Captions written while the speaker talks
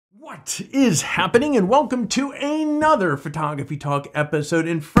What is happening, and welcome to another Photography Talk episode.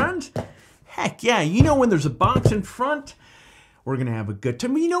 And friends, heck yeah, you know when there's a box in front, we're gonna have a good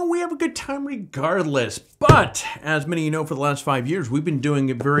time. You know, we have a good time regardless. But as many of you know, for the last 5 years, we've been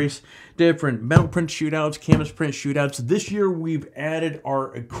doing various different metal print shootouts, canvas print shootouts. This year, we've added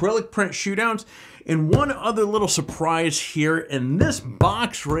our acrylic print shootouts. And one other little surprise here in this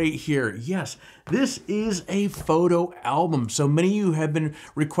box right here. Yes, this is a photo album. So many of you have been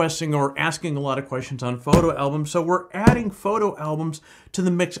requesting or asking a lot of questions on photo albums. So we're adding photo albums to the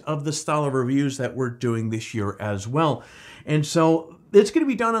mix of the style of reviews that we're doing this year as well. And so it's going to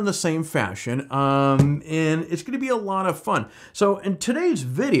be done in the same fashion, and it's going to be a lot of fun. So in today's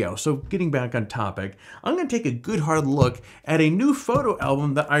video, so getting back on topic, I'm going to take a good hard look at a new photo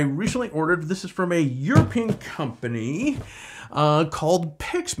album that I recently ordered. This is from a European company called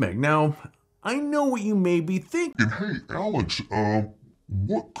Pixmig. Now, I know what you may be thinking. Hey, Alex,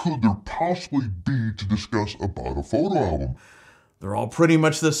 what could there possibly be to discuss about a photo album? They're all pretty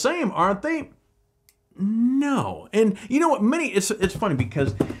much the same, aren't they? No. And you know what, it's funny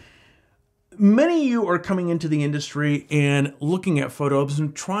because many of you are coming into the industry and looking at photo albums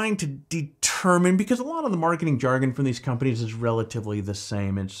and trying to determine, because a lot of the marketing jargon from these companies is relatively the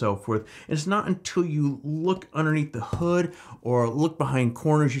same and so forth. It's not until you look underneath the hood or look behind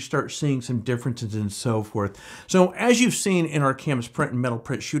corners you start seeing some differences and so forth. So as you've seen in our canvas print and metal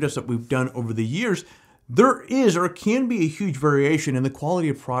print shootouts that we've done over the years, there is or can be a huge variation in the quality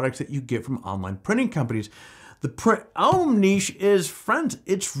of products that you get from online printing companies. The print album niche is, friends,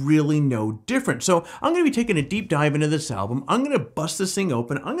 it's really no different. So I'm going to be taking a deep dive into this album. I'm going to bust this thing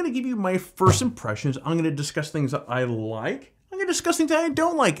open. I'm going to give you my first impressions. I'm going to discuss things that I like. I'm going to discuss things that I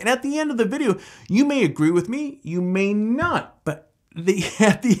don't like. And at the end of the video, you may agree with me, you may not. But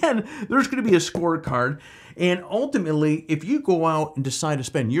at the end, there's going to be a scorecard. And ultimately, if you go out and decide to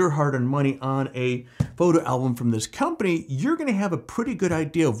spend your hard-earned money on a photo album from this company, you're going to have a pretty good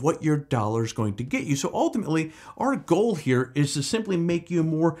idea of what your dollar is going to get you. So ultimately, our goal here is to simply make you a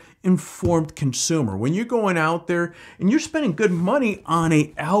more informed consumer. When you're going out there and you're spending good money on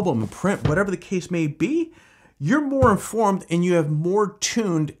an album, a print, whatever the case may be, you're more informed and you have more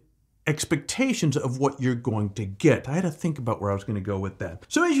tuned expectations of what you're going to get. I had to think about where I was going to go with that.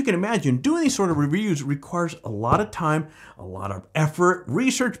 So as you can imagine, doing these sort of reviews requires a lot of time, a lot of effort,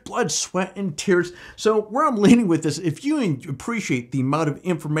 research, blood, sweat, and tears. So where I'm leaning with this, if you appreciate the amount of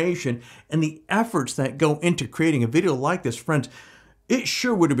information and the efforts that go into creating a video like this, friends, it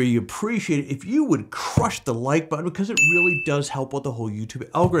sure would be appreciated if you would crush the like button, because it really does help with the whole YouTube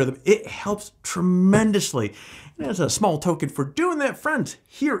algorithm. It helps tremendously. And as a small token for doing that, friends,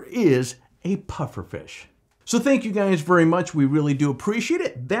 here is a pufferfish. So thank you guys very much. We really do appreciate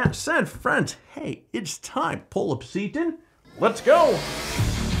it. That said, friends, hey, it's time. Pull up a seat in. Let's go.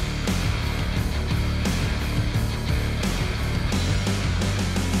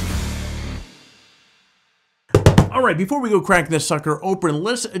 All right, before we go crack this sucker open,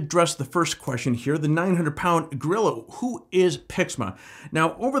 let's address the first question here, the 900-pound gorilla. Who is Pixma?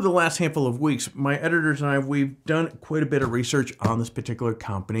 Now, over the last handful of weeks, my editors and I, we've done quite a bit of research on this particular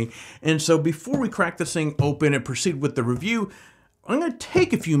company. And so before we crack this thing open and proceed with the review, I'm going to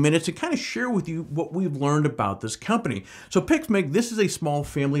take a few minutes to kind of share with you what we've learned about this company. So Pixmig, this is a small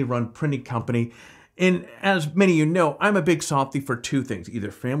family-run printing company. And as many of you know, I'm a big softie for two things,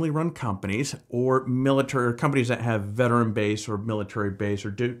 either family-run companies or military, or companies that have veteran base or military base or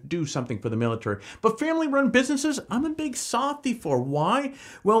do something for the military. But family-run businesses, I'm a big softie for. Why?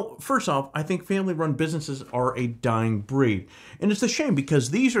 Well, first off, I think family-run businesses are a dying breed. And it's a shame because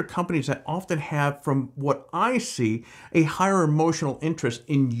these are companies that often have, from what I see, a higher emotional interest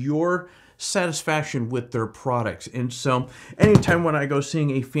in your satisfaction with their products. And so anytime when I go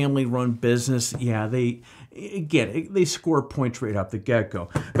seeing a family-run business, yeah, they score points right off the get-go.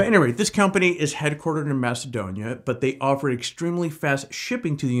 But anyway, this company is headquartered in Macedonia, but they offer extremely fast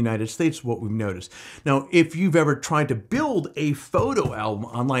shipping to the United States, what we've noticed. Now, if you've ever tried to build a photo album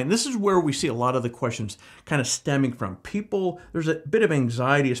online, this is where we see a lot of the questions kind of stemming from. People, there's a bit of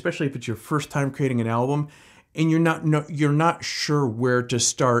anxiety, especially if it's your first time creating an album, and you're not sure where to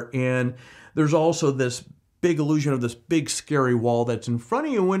start. And there's also this big illusion of this big scary wall that's in front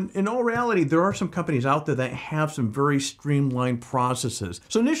of you, when in all reality, there are some companies out there that have some very streamlined processes.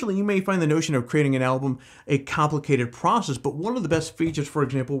 So initially, you may find the notion of creating an album a complicated process, but one of the best features, for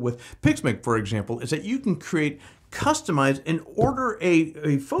example, with Pixmig, for example, is that you can customize, and order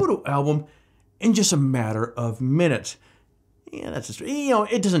a photo album in just a matter of minutes. Yeah, that's just,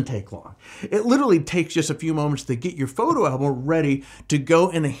 it doesn't take long. It literally takes just a few moments to get your photo album ready to go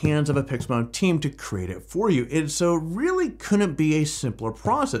in the hands of a Pixmig team to create it for you. And so it really couldn't be a simpler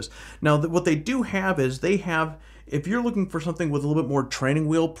process. Now, what they do have is if you're looking for something with a little bit more training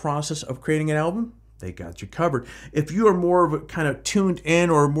wheel process of creating an album, they got you covered. If you are more of a kind of tuned in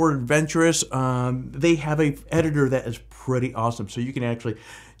or more adventurous, they have an editor that is pretty awesome. So you can actually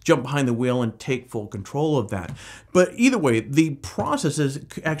jump behind the wheel and take full control of that. But either way, the process is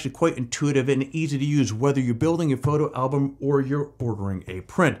actually quite intuitive and easy to use, whether you're building a photo album or you're ordering a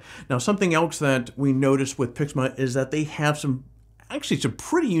print. Now, something else that we noticed with Pixmig is that they have some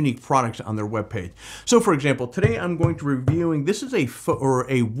pretty unique products on their webpage. So for example, today I'm going to be reviewing, this is a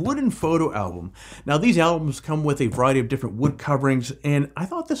wooden photo album. Now these albums come with a variety of different wood coverings, and I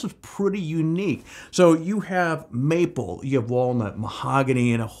thought this was pretty unique. So you have maple, you have walnut,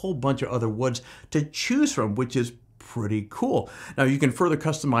 mahogany, and a whole bunch of other woods to choose from, which is pretty cool. Now you can further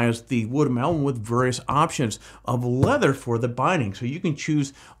customize the wooden album with various options of leather for the binding. So you can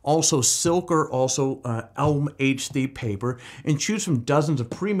choose also silk or also album HD paper, and choose from dozens of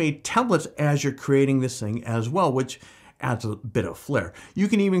pre-made templates as you're creating this thing as well, which adds a bit of flair. You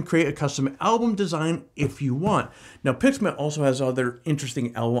can even create a custom album design if you want. Now Pixmig also has other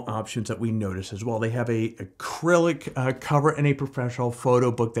interesting album options that we notice as well. They have a acrylic cover and a professional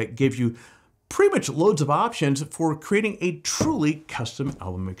photo book that gives you pretty much loads of options for creating a truly custom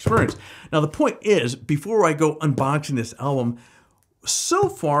album experience. Now the point is, before I go unboxing this album, so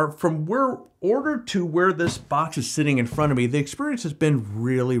far from where ordered to where this box is sitting in front of me, the experience has been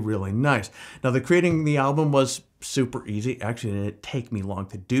really, really nice. Now creating the album was super easy. Actually, it didn't take me long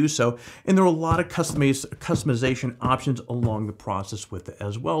to do so. And there were a lot of customization options along the process with it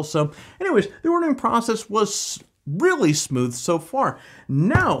as well. So anyways, the ordering process was really smooth so far.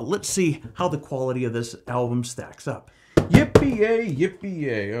 Now let's see how the quality of this album stacks up. Yippee-yay,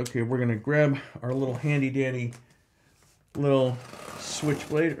 yippee-yay. Okay, we're gonna grab our little handy dandy little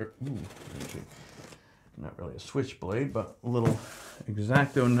switchblade, or actually, not really a switchblade, but a little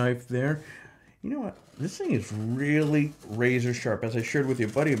X-Acto knife there. You know what? This thing is really razor sharp. As I shared with you, a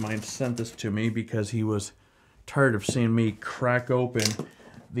buddy of mine sent this to me because he was tired of seeing me crack open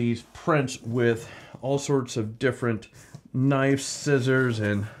these prints with all sorts of different knives, scissors,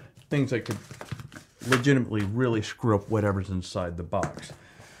 and things that could legitimately really screw up whatever's inside the box.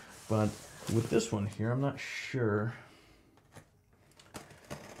 But with this one here, I'm not sure.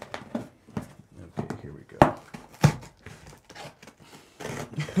 Okay, here we go.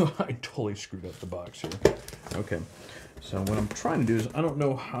 I totally screwed up the box here. Okay, so what I'm trying to do is, I don't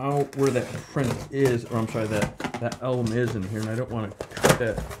know where that print is, or I'm sorry, that album is in here, and I don't want to cut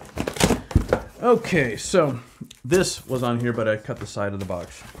that. Okay, so this was on here, but I cut the side of the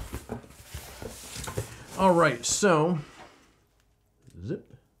box. All right, so zip.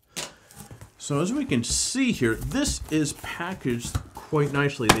 So as we can see here, this is packaged quite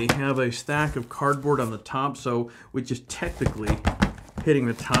nicely. They have a stack of cardboard on the top, so which is technically hitting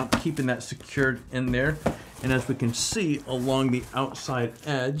the top, keeping that secured in there. And as we can see along the outside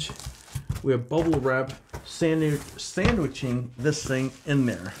edge, we have bubble wrap sandwiching this thing in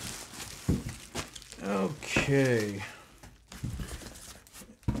there. Okay.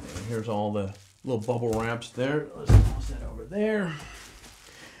 And here's all the little bubble wraps there. Let's toss that over there.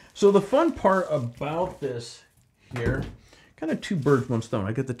 So the fun part about this here, kind of two birds, one stone.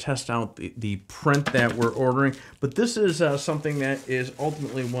 I get to test out the print that we're ordering, but this is something that is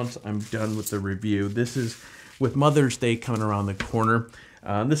ultimately, once I'm done with the review, this is with Mother's Day coming around the corner.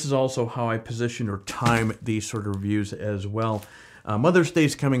 This is also how I position or time these sort of reviews as well. Mother's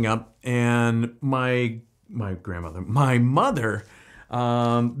Day's coming up, and my mother,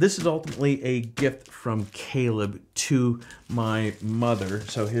 this is ultimately a gift from Caleb to my mother,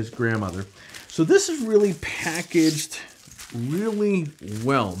 so his grandmother. So this is really packaged really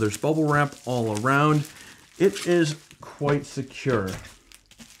well. There's bubble wrap all around. It is quite secure,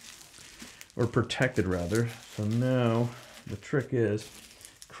 or protected rather. So now the trick is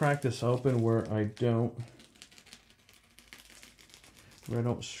crack this open where I don't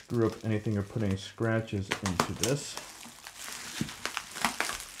screw up anything or put any scratches into this.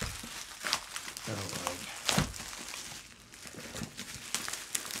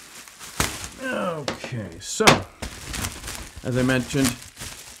 Okay, so as I mentioned,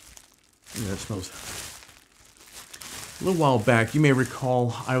 that smells. A little while back, you may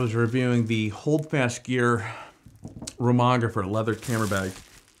recall I was reviewing the Holdfast Gear Romographer leather camera bag.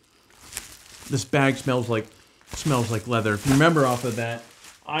 This bag smells like leather. If you remember off of that,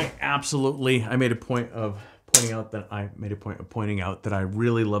 I made a point of pointing out that I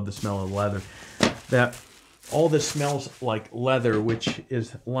really love the smell of leather. That All this smells like leather, which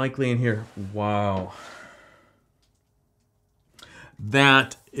is likely in here. Wow.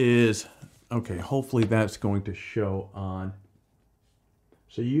 That is, okay, hopefully that's going to show on.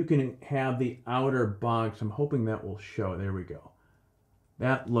 So you can have the outer box. I'm hoping that will show. There we go.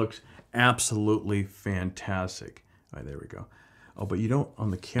 That looks absolutely fantastic. All right, there we go. Oh, but you don't,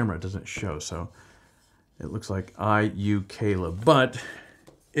 on the camera, it doesn't show. So it looks like I, you, Caleb. But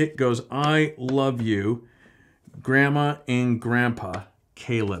it goes, I love you, Grandma and Grandpa,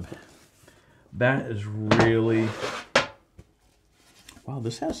 Caleb. That is really, wow,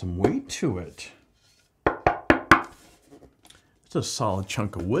 this has some weight to it. It's a solid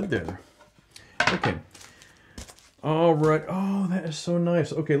chunk of wood there. Okay. All right. Oh, that is so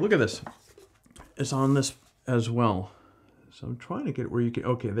nice. Okay, look at this. It's on this as well. So I'm trying to get it where you can,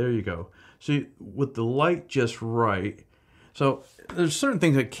 okay, there you go. So with the light just right. So there's certain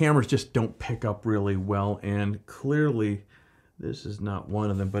things that cameras just don't pick up really well, and clearly this is not one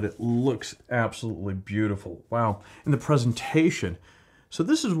of them, but it looks absolutely beautiful. Wow. And the presentation. So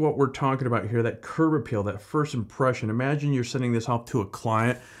this is what we're talking about here, that curb appeal, that first impression. Imagine you're sending this off to a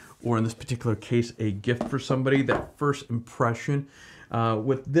client, or in this particular case, a gift for somebody, that first impression.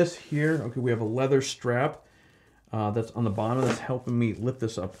 With this here, okay, we have a leather strap that's on the bottom that's helping me lift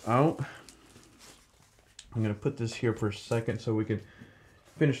this up out. I'm gonna put this here for a second so we can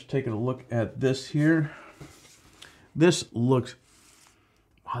finish taking a look at this here. This looks,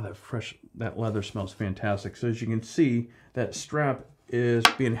 wow, that leather smells fantastic. So as you can see, that strap is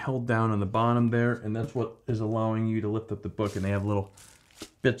being held down on the bottom there, and that's what is allowing you to lift up the book. And they have little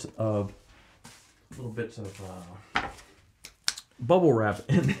bits of bubble wrap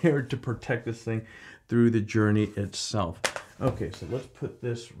in there to protect this thing through the journey itself. Okay, so let's put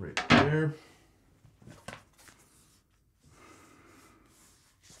this right there.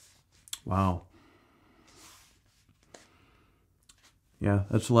 Wow. Yeah,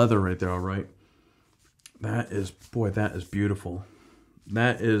 that's leather right there, all right. That is, boy, that is beautiful.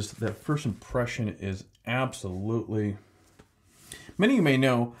 That first impression is absolutely, many of you may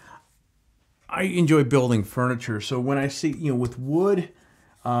know, I enjoy building furniture. So when I see, you know, with wood,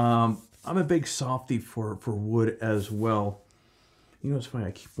 I'm a big softie for wood as well. You know, it's funny,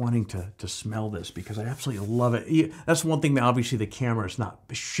 I keep wanting to smell this because I absolutely love it. That's one thing that obviously the camera is not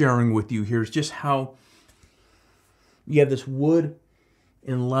sharing with you here, is just how you have this wood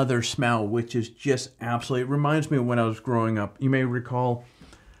and leather smell, which is just absolutely, it reminds me of when I was growing up. You may recall,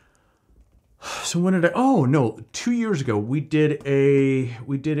 so when did oh no, 2 years ago, we did a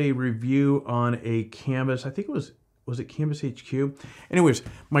review on a canvas. I think it was it Canvas HQ? Anyways,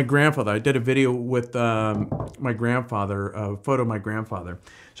 my grandfather, I did a video with my grandfather, a photo of my grandfather.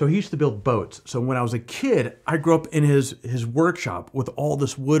 So he used to build boats. So when I was a kid, I grew up in his workshop with all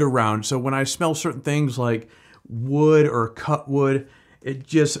this wood around. So when I smell certain things like wood or cut wood, it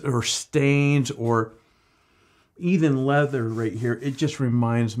just, or stains, or even leather right here, it just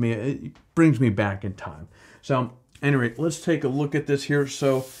reminds me, it brings me back in time. So anyway, let's take a look at this here.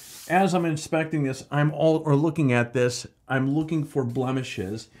 So as I'm inspecting this, looking at this, I'm looking for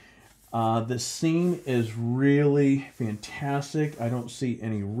blemishes. The seam is really fantastic. I don't see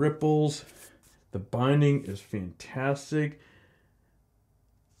any ripples. The binding is fantastic.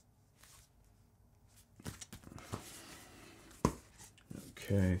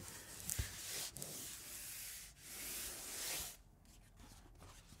 Okay.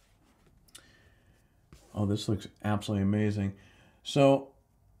 Oh, this looks absolutely amazing. So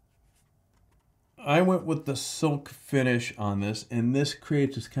I went with the silk finish on this, and this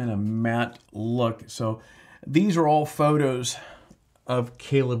creates this kind of matte look. So these are all photos of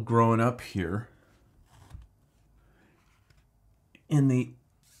Caleb growing up here. And the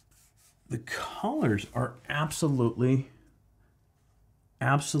colors are absolutely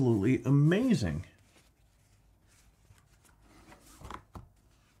amazing.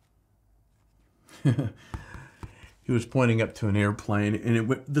 He was pointing up to an airplane,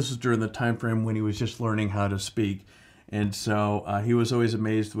 and this is during the time frame when he was just learning how to speak. And so he was always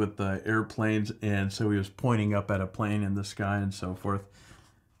amazed with airplanes, and so he was pointing up at a plane in the sky and so forth.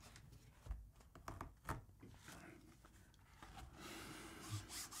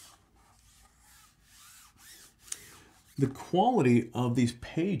 The quality of these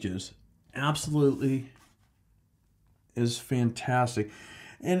pages absolutely is fantastic.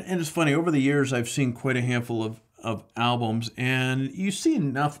 And it's funny, over the years, I've seen quite a handful of albums, and you see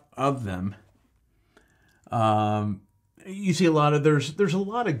enough of them. You see a lot of, there's a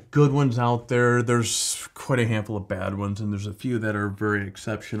lot of good ones out there. There's quite a handful of bad ones, and there's a few that are very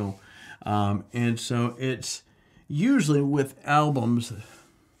exceptional. And so it's usually with albums,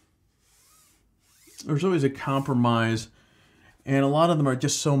 there's always a compromise, and a lot of them are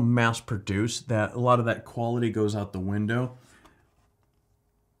just so mass-produced that a lot of that quality goes out the window.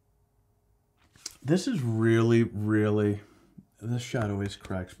 This is really, really, this shot always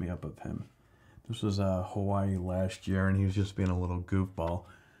cracks me up of him. This was Hawaii last year, and he was just being a little goofball.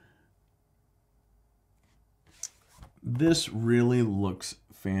 This really looks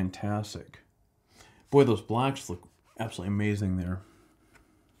fantastic. Boy, those blacks look absolutely amazing there.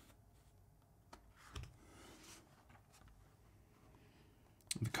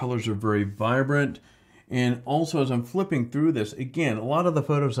 The colors are very vibrant. And also, as I'm flipping through this, again, a lot of the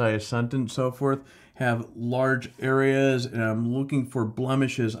photos I sent and so forth have large areas, and I'm looking for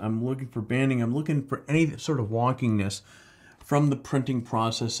blemishes, I'm looking for banding, I'm looking for any sort of wonkiness from the printing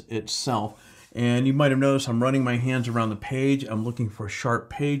process itself. And you might have noticed I'm running my hands around the page. I'm looking for sharp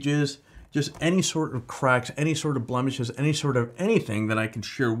pages, just any sort of cracks, any sort of blemishes, any sort of anything that I can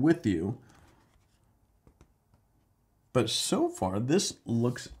share with you. But so far, this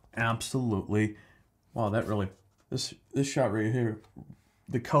looks absolutely, wow, that really, this shot right here,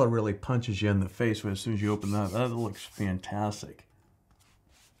 the color really punches you in the face as soon as you open that. That looks fantastic.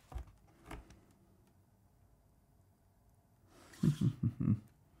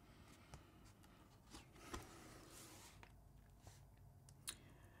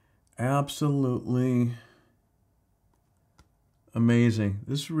 Absolutely amazing.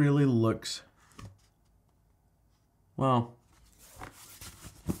 This really looks, wow.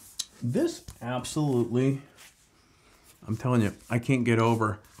 This absolutely, I'm telling you, I can't get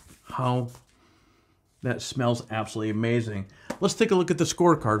over how that smells absolutely amazing. Let's take a look at the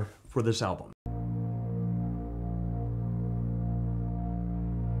scorecard for this album.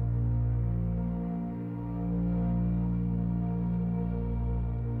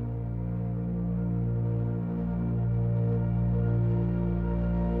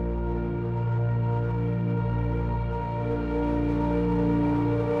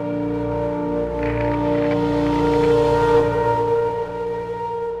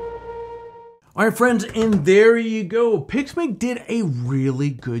 All right, friends, and there you go. Pixmig did a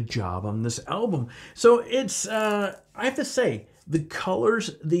really good job on this album. So it's, I have to say, the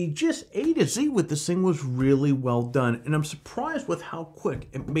colors, the just A to Z with this thing was really well done. And I'm surprised with how quick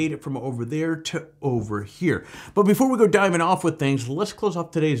it made it from over there to over here. But before we go diving off with things, let's close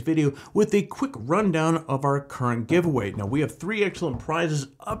off today's video with a quick rundown of our current giveaway. Now, we have 3 excellent prizes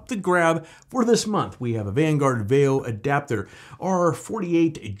up to grab for this month. We have a Vanguard Veo adapter,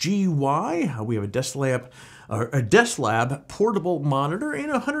 R48GY. We have a Desk Lab portable monitor,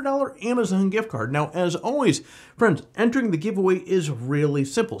 and a $100 Amazon gift card. Now, as always, friends, entering the giveaway is really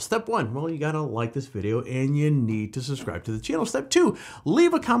simple. Step 1, well, you gotta like this video and you need to subscribe to the channel. Step 2,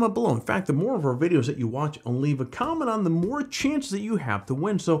 leave a comment below. In fact, the more of our videos that you watch and leave a comment on, the more chances that you have to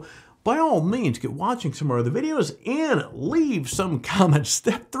win. So by all means, get watching some of our other videos and leave some comments.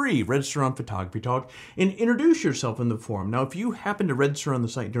 Step 3, register on Photography Talk and introduce yourself in the forum. Now, if you happen to register on the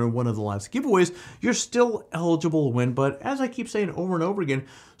site during one of the last giveaways, you're still eligible to win. But as I keep saying over and over again,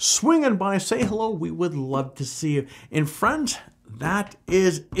 swing on by, say hello. We would love to see you. And friends, that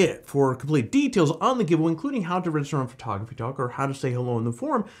is it. For complete details on the giveaway, including how to register on Photography Talk or how to say hello in the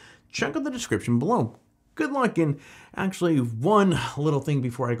forum, check out the description below. Good luck, and actually one little thing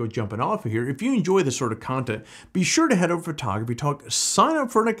before I go jumping off of here. If you enjoy this sort of content, be sure to head over to Photography Talk, sign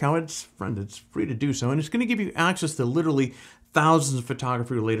up for an account. It's free to do so, and it's going to give you access to literally thousands of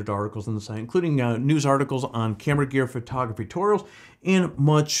photography-related articles on the site, including news articles on camera gear, photography tutorials, and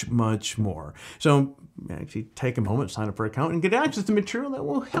much, much more. So actually take a moment, sign up for an account, and get access to material that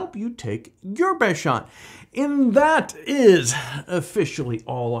will help you take your best shot. And that is officially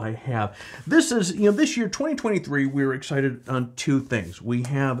all I have. This is, this year, 2023, we're excited on 2 things. We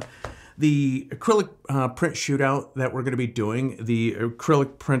have the acrylic print shootout that we're going to be doing, the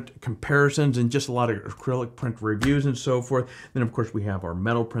acrylic print comparisons, and just a lot of acrylic print reviews and so forth. Then, of course, we have our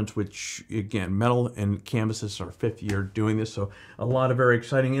metal prints, which, again, metal and canvas is our 5th year doing this, so a lot of very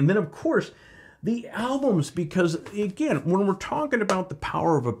exciting. And then, of course, the albums, because, again, when we're talking about the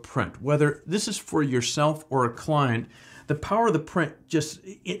power of a print, whether this is for yourself or a client, the power of the print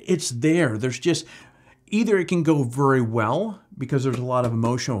it's there. There's just, either it can go very well because there's a lot of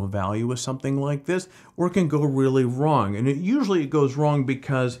emotional value with something like this, or it can go really wrong. And usually it goes wrong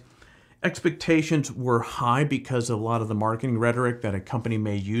because expectations were high because of a lot of the marketing rhetoric that a company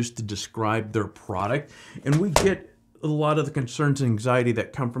may use to describe their product. And we get a lot of the concerns and anxiety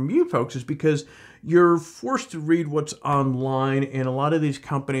that come from you folks is because you're forced to read what's online, and a lot of these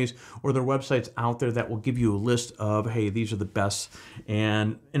companies or their websites out there that will give you a list of, hey, these are the best,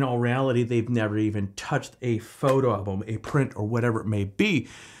 and in all reality, they've never even touched a photo album, a print, or whatever it may be.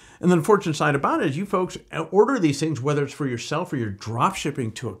 And the unfortunate side about it is you folks order these things, whether it's for yourself or you're drop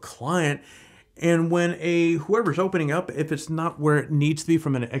shipping to a client, and when whoever's opening up, if it's not where it needs to be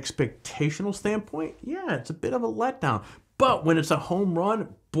from an expectational standpoint, yeah, it's a bit of a letdown. But when it's a home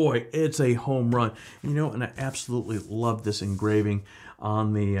run, boy, it's a home run. You know, and I absolutely love this engraving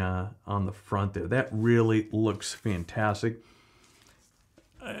on the front there. That really looks fantastic.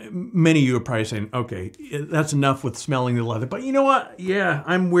 Many of you are probably saying, okay, that's enough with smelling the leather. But you know what? Yeah,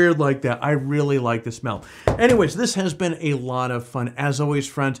 I'm weird like that. I really like the smell. Anyways, this has been a lot of fun. As always,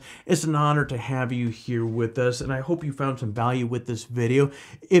 friends, it's an honor to have you here with us, and I hope you found some value with this video.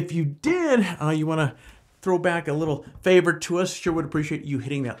 If you did, you want to throw back a little favor to us, sure would appreciate you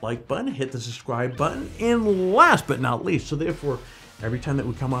hitting that like button, hit the subscribe button, and last but not least, so therefore, every time that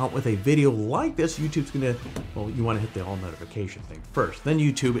we come out with a video like this, YouTube's going to, well, you want to hit the all notification thing first. Then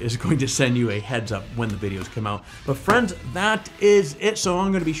YouTube is going to send you a heads up when the videos come out. But friends, that is it. So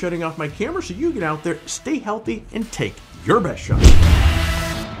I'm going to be shutting off my camera so you get out there, stay healthy, and take your best shot.